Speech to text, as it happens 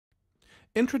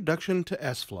Introduction to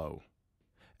sFlow.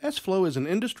 sFlow is an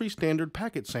industry-standard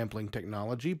packet sampling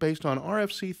technology based on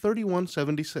RFC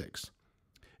 3176.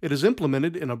 It is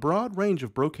implemented in a broad range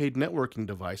of Brocade networking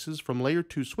devices from Layer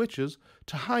 2 switches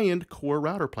to high-end core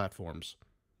router platforms.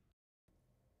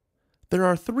 There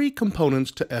are three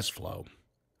components to sFlow: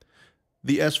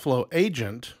 the sFlow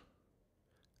agent,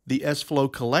 the sFlow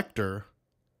collector,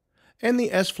 and the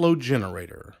sFlow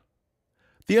generator.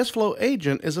 The sFlow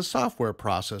agent is a software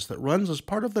process that runs as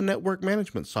part of the network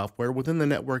management software within the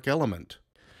network element.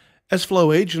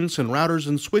 sFlow agents and routers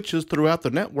and switches throughout the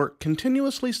network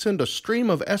continuously send a stream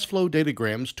of sFlow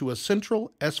datagrams to a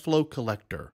central sFlow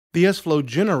collector. The sFlow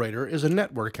generator is a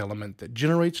network element that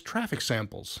generates traffic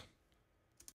samples.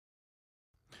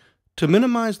 To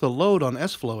minimize the load on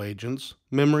sFlow agents,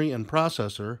 memory, and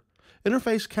processor,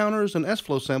 interface counters and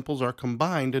sFlow samples are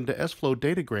combined into sFlow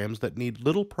datagrams that need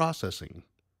little processing.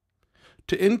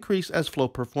 To increase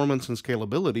sFlow performance and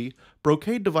scalability,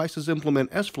 Brocade devices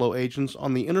implement sFlow agents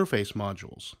on the interface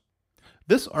modules.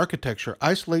 This architecture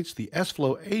isolates the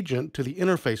sFlow agent to the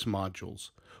interface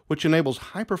modules, which enables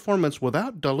high performance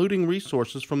without diluting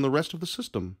resources from the rest of the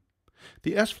system.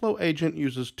 The sFlow agent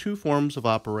uses two forms of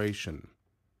operation: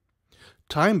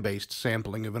 time-based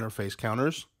sampling of interface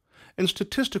counters and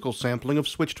statistical sampling of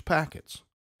switched packets.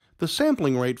 The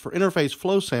sampling rate for interface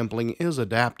flow sampling is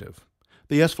adaptive.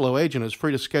 The sFlow agent is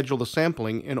free to schedule the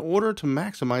sampling in order to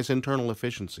maximize internal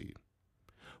efficiency.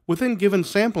 Within given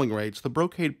sampling rates, the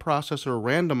Brocade processor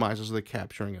randomizes the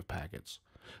capturing of packets.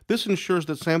 This ensures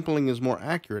that sampling is more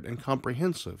accurate and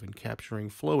comprehensive in capturing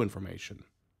flow information.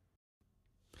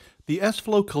 The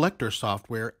sFlow collector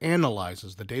software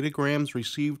analyzes the datagrams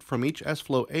received from each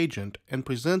sFlow agent and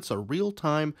presents a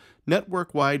real-time,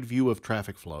 network-wide view of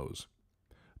traffic flows.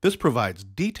 This provides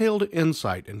detailed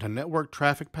insight into network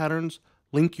traffic patterns,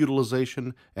 link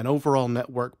utilization, and overall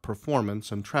network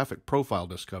performance and traffic profile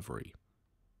discovery.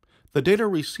 The data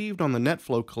received on the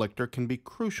NetFlow collector can be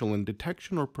crucial in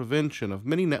detection or prevention of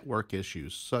many network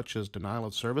issues such as denial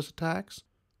of service attacks,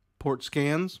 port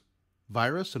scans,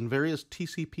 virus and various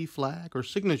TCP flag or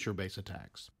signature-based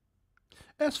attacks.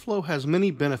 sFlow has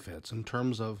many benefits in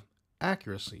terms of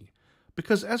accuracy.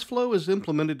 Because sFlow is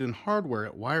implemented in hardware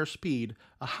at wire speed,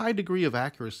 a high degree of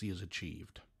accuracy is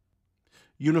achieved.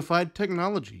 Unified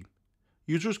technology.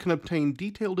 Users can obtain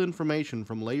detailed information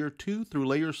from Layer 2 through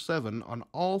Layer 7 on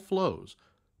all flows.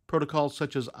 Protocols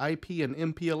such as IP and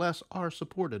MPLS are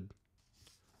supported.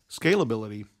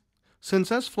 Scalability. Since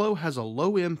sFlow has a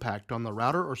low impact on the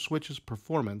router or switch's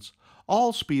performance,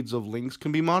 all speeds of links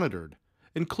can be monitored,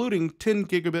 including 10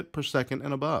 gigabit per second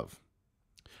and above.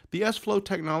 The sFlow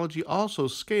technology also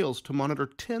scales to monitor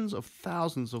tens of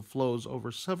thousands of flows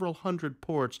over several hundred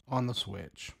ports on the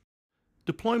switch.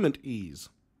 Deployment ease.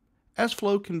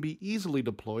 sFlow can be easily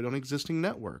deployed on existing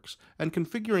networks, and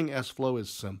configuring sFlow is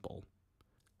simple.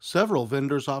 Several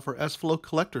vendors offer sFlow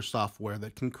collector software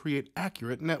that can create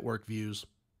accurate network views.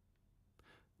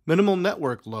 Minimal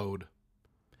network load.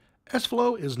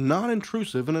 sFlow is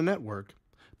non-intrusive in a network.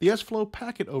 The sFlow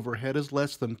packet overhead is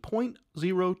less than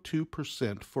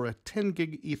 0.02% for a 10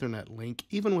 gig Ethernet link,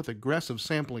 even with aggressive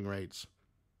sampling rates.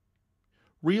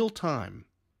 Real time.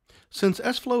 Since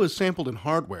sFlow is sampled in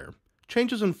hardware,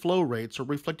 changes in flow rates are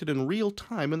reflected in real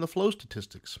time in the flow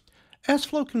statistics.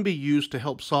 sFlow can be used to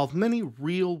help solve many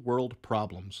real-world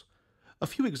problems. A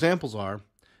few examples are,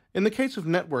 in the case of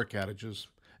network outages,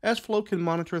 sFlow can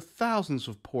monitor thousands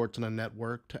of ports in a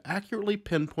network to accurately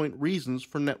pinpoint reasons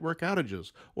for network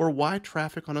outages or why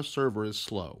traffic on a server is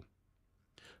slow.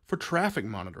 For traffic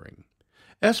monitoring,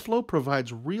 sFlow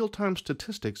provides real-time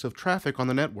statistics of traffic on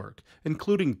the network,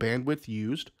 including bandwidth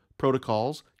used,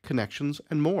 protocols, connections,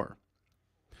 and more.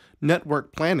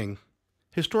 Network planning.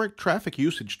 Historic traffic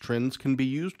usage trends can be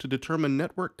used to determine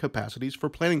network capacities for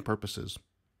planning purposes.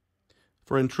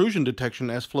 For intrusion detection,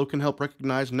 sFlow can help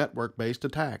recognize network-based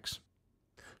attacks.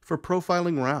 For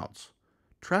profiling routes,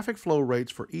 traffic flow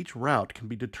rates for each route can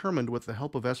be determined with the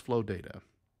help of sFlow data.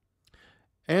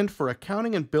 And for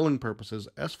accounting and billing purposes,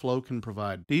 sFlow can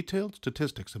provide detailed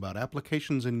statistics about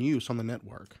applications in use on the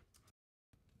network.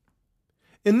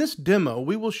 In this demo,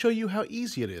 we will show you how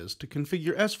easy it is to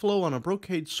configure sFlow on a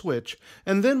Brocade switch,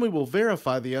 and then we will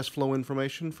verify the sFlow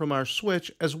information from our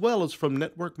switch as well as from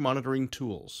network monitoring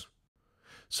tools.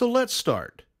 So let's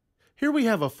start. Here we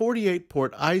have a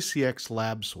 48-port ICX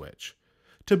lab switch.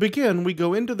 To begin, we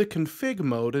go into the config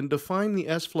mode and define the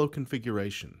sFlow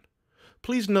configuration.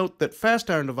 Please note that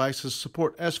fast iron devices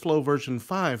support sFlow version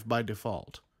 5 by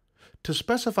default. To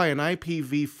specify an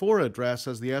IPv4 address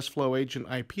as the sFlow agent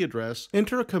IP address,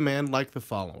 enter a command like the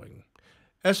following: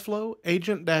 sFlow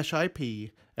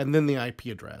agent-IP and then the IP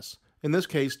address. in this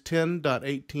case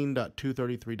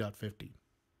 10.18.233.50.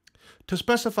 To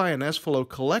specify an sFlow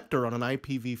collector on an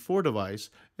IPv4 device,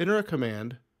 enter a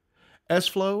command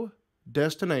sFlow,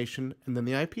 destination, and then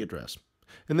the IP address.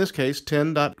 In this case,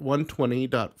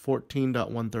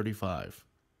 10.120.14.135.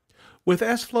 With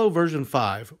sFlow version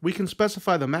 5, we can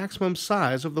specify the maximum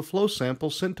size of the flow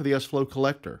sample sent to the sFlow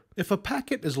collector. If a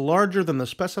packet is larger than the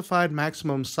specified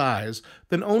maximum size,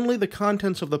 then only the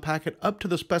contents of the packet up to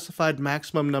the specified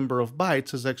maximum number of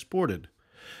bytes is exported.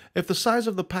 If the size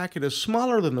of the packet is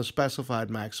smaller than the specified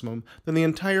maximum, then the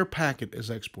entire packet is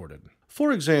exported.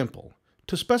 For example,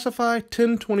 to specify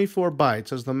 1024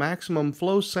 bytes as the maximum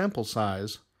flow sample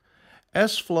size,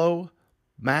 sFlow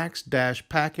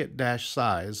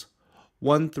max-packet-size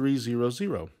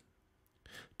 1300.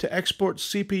 To export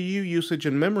CPU usage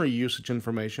and memory usage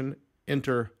information,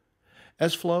 enter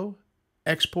sFlow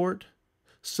export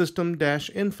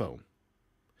system-info.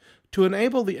 To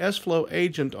enable the sFlow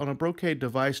agent on a Brocade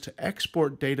device to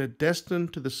export data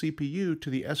destined to the CPU to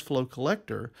the sFlow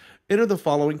collector, enter the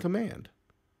following command: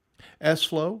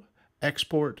 sFlow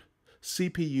export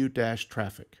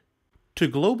CPU-traffic. To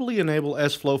globally enable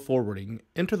sFlow forwarding,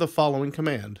 enter the following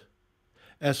command: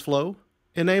 sFlow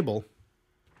enable.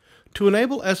 To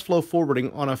enable sFlow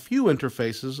forwarding on a few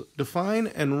interfaces, define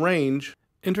and range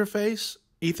interface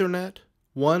Ethernet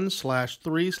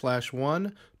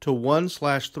 1/3/1 to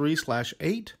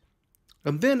 1/3/8,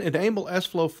 and then enable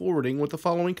sFlow forwarding with the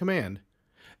following command: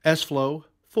 sFlow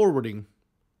forwarding.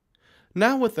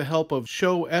 Now with the help of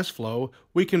Show sFlow,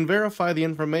 we can verify the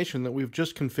information that we've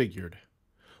just configured.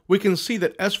 We can see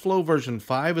that sFlow version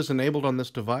 5 is enabled on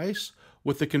this device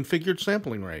with the configured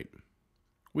sampling rate.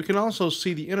 We can also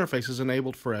see the interfaces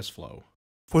enabled for sFlow.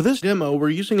 For this demo, we're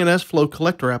using an sFlow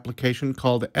collector application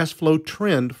called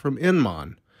sFlow-Trend from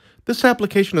Nmon. This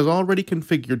application is already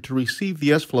configured to receive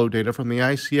the sFlow data from the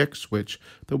ICX switch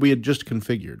that we had just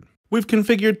configured. We've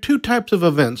configured two types of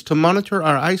events to monitor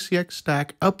our ICX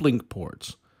stack uplink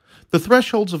ports. The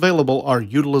thresholds available are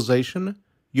utilization,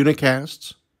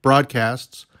 unicasts,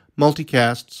 broadcasts,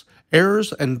 multicasts,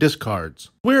 errors, and discards.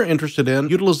 We're interested in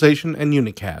utilization and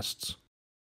unicasts.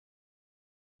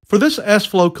 For this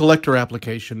sFlow collector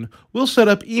application, we'll set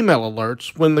up email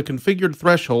alerts when the configured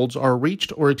thresholds are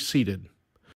reached or exceeded.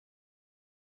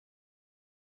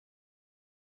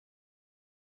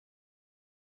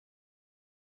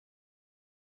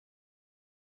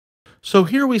 So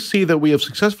here we see that we have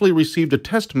successfully received a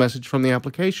test message from the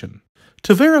application.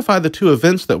 To verify the two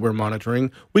events that we're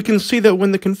monitoring, we can see that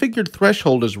when the configured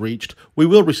threshold is reached, we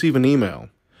will receive an email.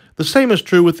 The same is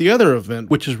true with the other event,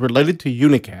 which is related to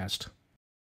unicast.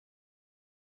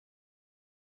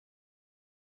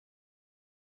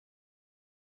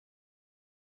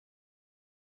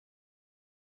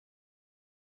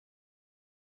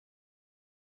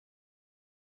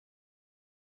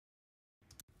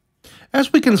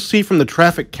 As we can see from the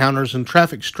traffic counters and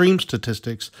traffic stream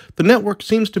statistics, the network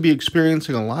seems to be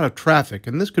experiencing a lot of traffic,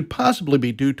 and this could possibly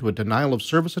be due to a denial of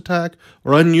service attack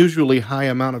or unusually high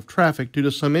amount of traffic due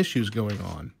to some issues going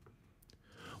on.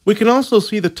 We can also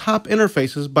see the top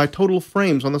interfaces by total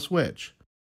frames on the switch.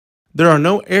 There are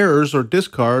no errors or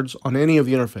discards on any of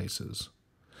the interfaces.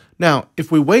 Now,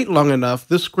 if we wait long enough,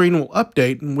 this screen will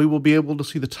update and we will be able to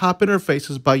see the top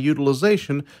interfaces by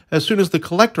utilization as soon as the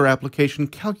collector application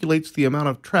calculates the amount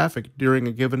of traffic during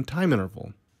a given time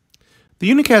interval.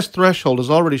 The unicast threshold is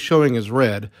already showing as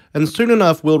red, and soon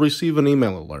enough we'll receive an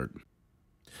email alert.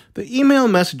 The email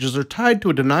messages are tied to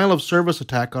a denial of service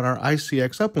attack on our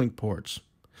ICX uplink ports.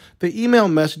 The email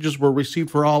messages were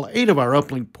received for all 8 of our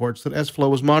uplink ports that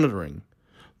sFlow is monitoring.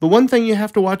 The one thing you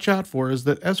have to watch out for is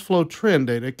that sFlow-Trend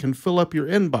data can fill up your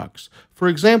inbox. For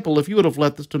example, if you would have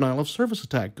let this denial of service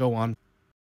attack go on.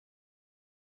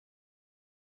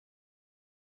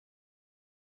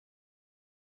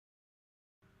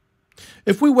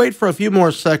 If we wait for a few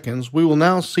more seconds, we will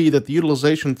now see that the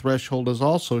utilization threshold is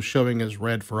also showing as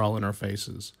red for all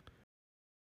interfaces.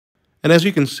 And as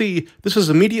you can see, this is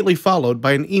immediately followed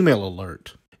by an email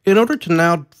alert. In order to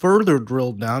now further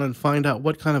drill down and find out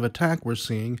what kind of attack we're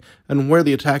seeing and where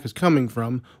the attack is coming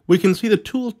from, we can see the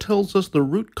tool tells us the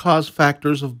root cause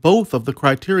factors of both of the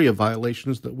criteria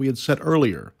violations that we had set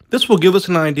earlier. This will give us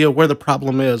an idea where the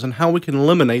problem is and how we can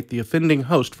eliminate the offending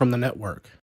host from the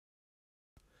network.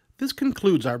 This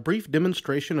concludes our brief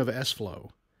demonstration of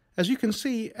sFlow. As you can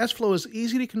see, sFlow is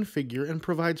easy to configure and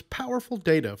provides powerful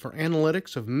data for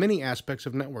analytics of many aspects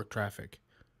of network traffic.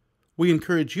 We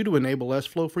encourage you to enable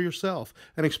sFlow for yourself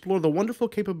and explore the wonderful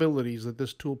capabilities that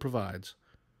this tool provides.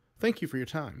 Thank you for your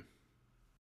time.